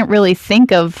 I can't really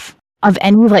think of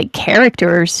any like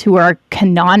characters who are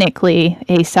canonically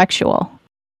asexual,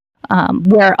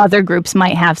 where other groups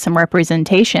might have some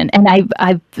representation. And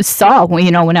I saw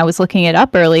when I was looking it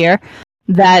up earlier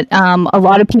that a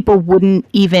lot of people wouldn't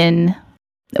even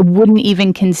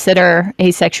consider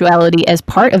asexuality as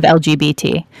part of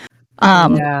LGBT.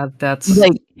 Yeah, that's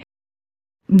like,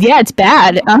 yeah, it's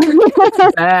bad.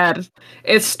 bad.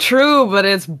 It's true, but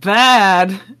it's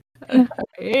bad. I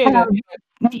hate it.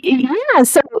 Yeah,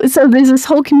 so there's this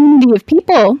whole community of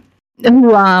people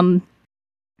who are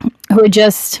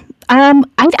just I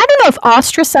don't know if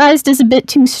ostracized is a bit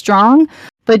too strong,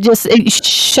 but just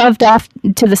shoved off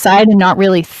to the side and not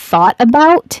really thought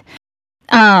about.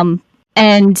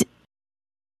 And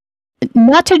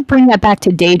not to bring that back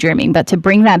to daydreaming, but to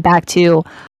bring that back to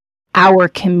our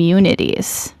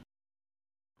communities.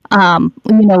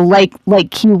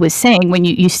 Like Q was saying, when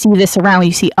you see this around,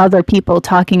 you see other people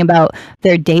talking about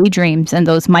their daydreams, and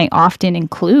those might often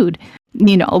include,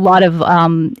 a lot of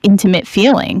intimate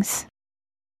feelings.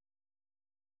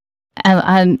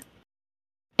 And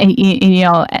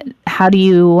how do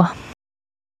you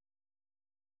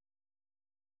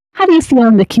feel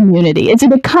in the community? Is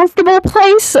it a comfortable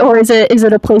place, or is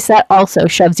it a place that also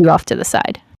shoves you off to the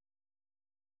side?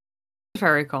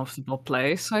 Very comfortable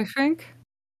place, I think.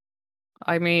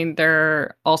 I mean,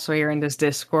 they're also here in this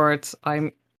Discord,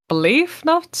 I believe,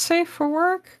 not safe for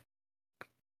work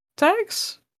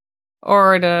tags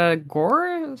or the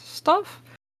gore stuff.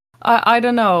 I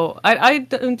don't know. I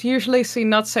don't usually see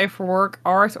not safe for work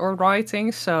art or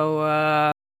writing,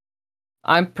 so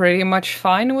I'm pretty much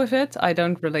fine with it. I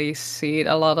don't really see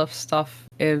a lot of stuff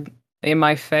in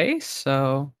my face,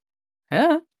 so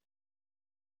yeah.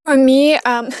 For me,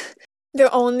 the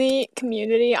only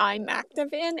community I'm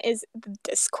active in is the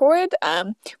Discord,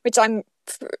 which I'm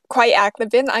quite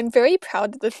active in. I'm very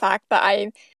proud of the fact that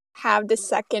I have the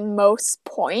second most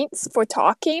points for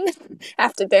talking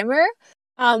after Dimmer.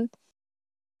 I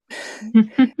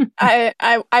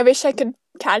wish I could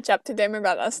catch up to Dimmer,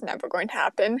 but that's never going to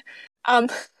happen.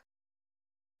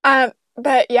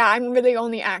 But yeah, I'm really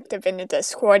only active in the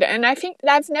Discord, and I think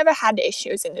I've never had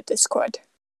issues in the Discord.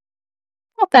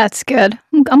 Well, that's good.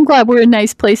 I'm glad we're a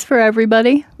nice place for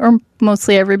everybody, or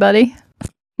mostly everybody.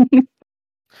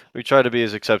 We try to be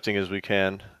as accepting as we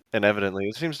can, and evidently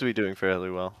it seems to be doing fairly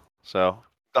well. So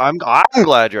I'm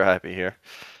glad you're happy here.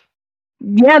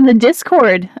 Yeah, the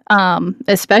Discord,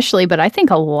 especially, but I think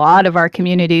a lot of our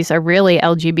communities are really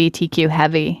LGBTQ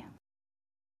heavy.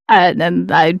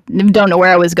 And I don't know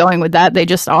where I was going with that. They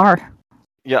just are.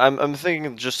 Yeah, I'm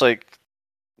thinking just like,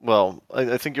 well,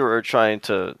 I think you were trying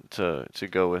to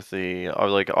go with the, or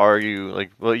like, are you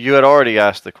like, well, you had already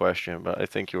asked the question, but I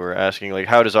think you were asking like,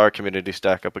 how does our community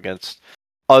stack up against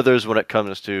others when it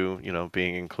comes to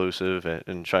being inclusive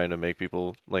and trying to make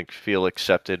people like feel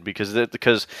accepted, because most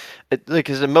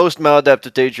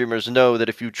maladaptive daydreamers know that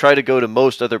if you try to go to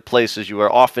most other places, you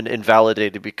are often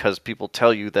invalidated because people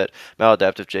tell you that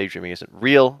maladaptive daydreaming isn't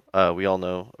real. We all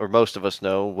know, or most of us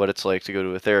know, what it's like to go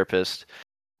to a therapist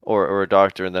or a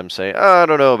doctor and them say, I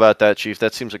don't know about that, chief,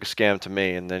 that seems like a scam to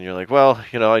me. And then you're like, well,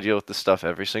 I deal with this stuff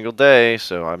every single day,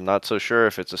 so I'm not so sure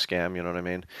if it's a scam, you know what I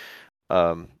mean?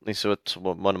 At least what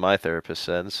one of my therapists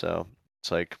said. So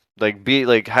it's like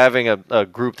having a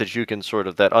group that you can sort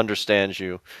of, that understands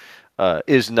you,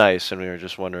 is nice. And we were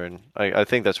just wondering, I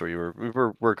think that's where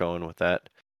we're going with that.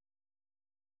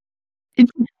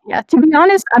 Yeah, to be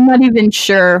honest, I'm not even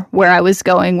sure where I was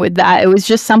going with that. It was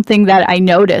just something that I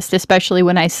noticed, especially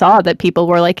when I saw that people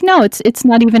were like, no, it's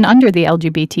not even under the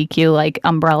LGBTQ like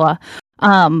umbrella.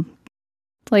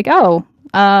 Like, oh,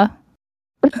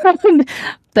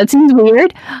 that seems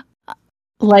weird.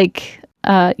 Like,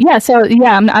 yeah, so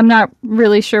yeah, I'm not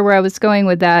really sure where I was going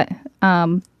with that.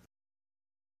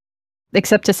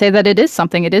 Except to say that it is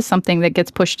something that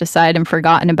gets pushed aside and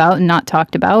forgotten about and not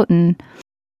talked about. And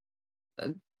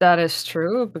that is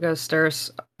true, because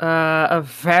there's a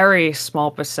very small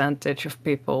percentage of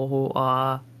people who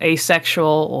are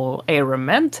asexual or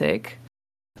aromantic.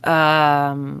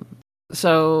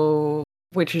 So,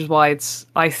 which is why it's,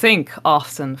 I think,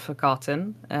 often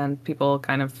forgotten, and people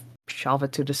kind of shove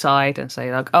it to the side and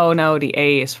say like, oh no, the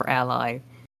A is for ally.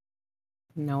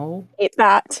 No. Hate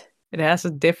that. It has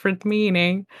a different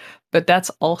meaning, but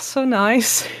that's also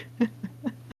nice.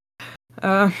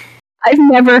 I've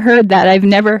never heard that. I've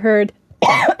never heard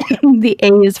the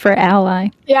A is for ally.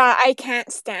 Yeah, I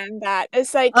can't stand that.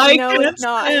 It's like, no, it's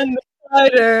not.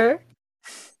 Either.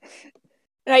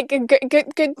 Like,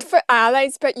 good for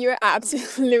allies, but you're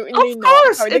absolutely Of course,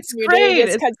 not for the it's community great,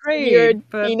 just it's because great, you're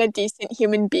but being a decent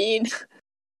human being.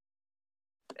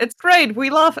 It's great. We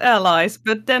love allies,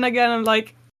 but then again, I'm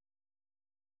like,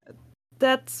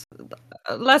 that's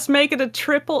let's make it a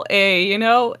triple A. You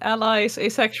know, allies,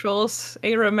 asexuals,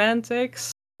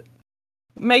 aromantics.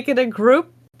 Make it a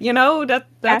group. You know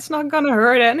that's not gonna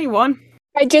hurt anyone.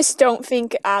 I just don't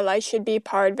think allies should be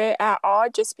part of it at all,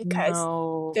 just because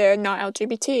No, they're not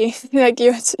LGBT. Like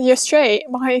you're straight.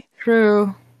 Why?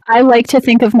 true. I like to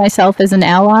think of myself as an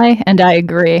ally, and I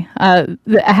agree.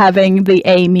 Having the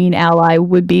A mean ally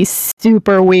would be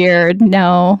super weird.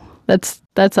 No, that's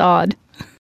odd.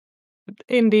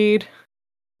 Indeed.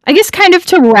 I guess kind of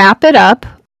to wrap it up,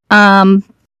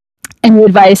 any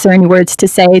advice or any words to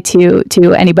say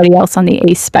to anybody else on the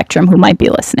ace spectrum who might be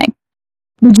listening?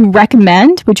 Would you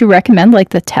recommend like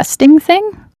the testing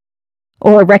thing?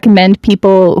 Or recommend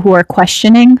people who are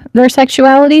questioning their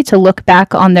sexuality to look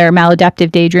back on their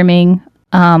maladaptive daydreaming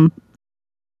clues?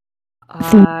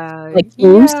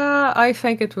 Yeah, I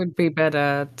think it would be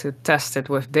better to test it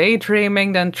with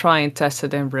daydreaming than try and test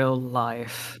it in real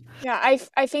life. Yeah,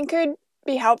 I think it would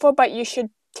be helpful, but you should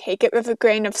take it with a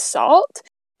grain of salt.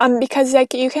 Because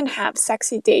like you can have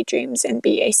sexy daydreams and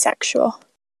be asexual.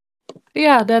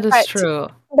 Yeah, that is But- true.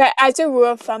 But as a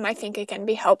rule of thumb, I think it can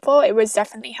be helpful. It was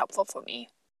definitely helpful for me.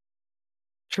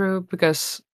 True,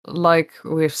 because like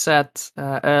we've said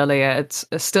earlier, it's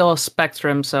still a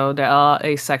spectrum, so there are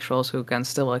asexuals who can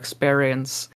still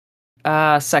experience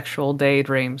sexual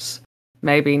daydreams.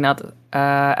 Maybe not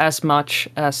as much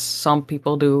as some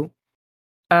people do.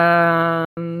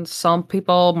 And some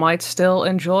people might still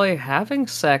enjoy having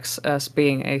sex as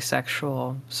being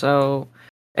asexual. So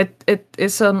it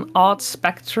is an odd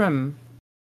spectrum.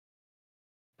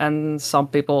 And some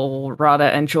people rather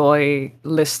enjoy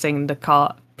listing the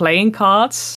playing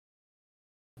cards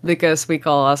because we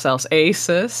call ourselves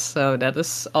aces, so that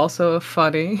is also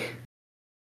funny.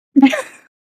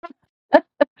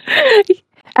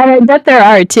 And I bet there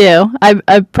are too.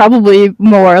 I probably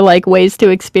more like ways to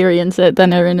experience it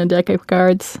than are in a deck of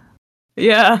cards.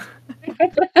 Yeah.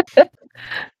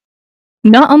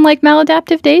 Not unlike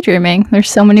maladaptive daydreaming. There's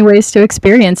so many ways to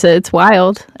experience it. It's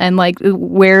wild. And like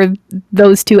where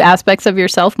those two aspects of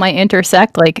yourself might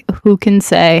intersect, like who can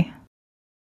say?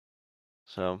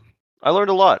 So I learned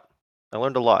a lot.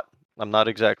 I'm not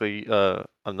exactly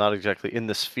in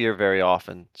the sphere very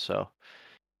often. So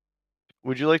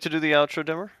would you like to do the outro,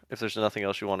 Dimmer? If there's nothing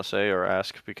else you want to say or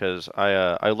ask, because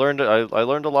I learned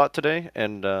a lot today,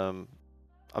 and am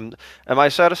I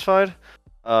satisfied?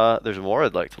 There's more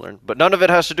I'd like to learn, but none of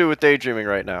it has to do with daydreaming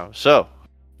right now. So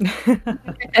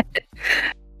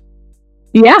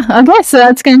Yeah, okay, so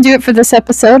that's going to do it for this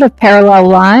episode of Parallel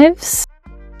Lives.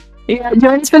 Yeah,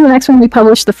 join us for the next one. We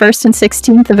publish the 1st and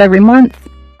 16th of every month.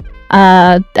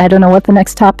 I don't know what the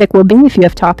next topic will be. If you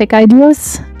have topic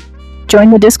ideas, join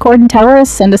the Discord and tell us.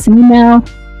 Send us an email.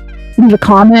 Leave a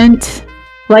comment.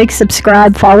 Like,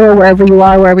 subscribe, follow wherever you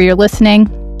are, wherever you're listening.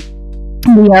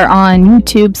 We are on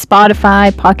YouTube,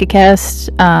 Spotify, Pocket Cast,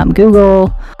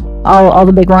 Google, all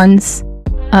the big ones.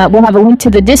 We'll have a link to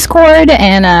the Discord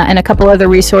and a couple other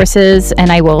resources,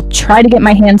 and I will try to get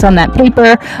my hands on that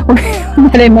paper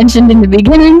that I mentioned in the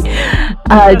beginning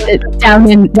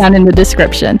down in the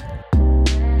description.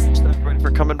 thanks everybody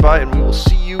for coming by, and we will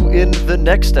see you in the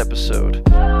next episode.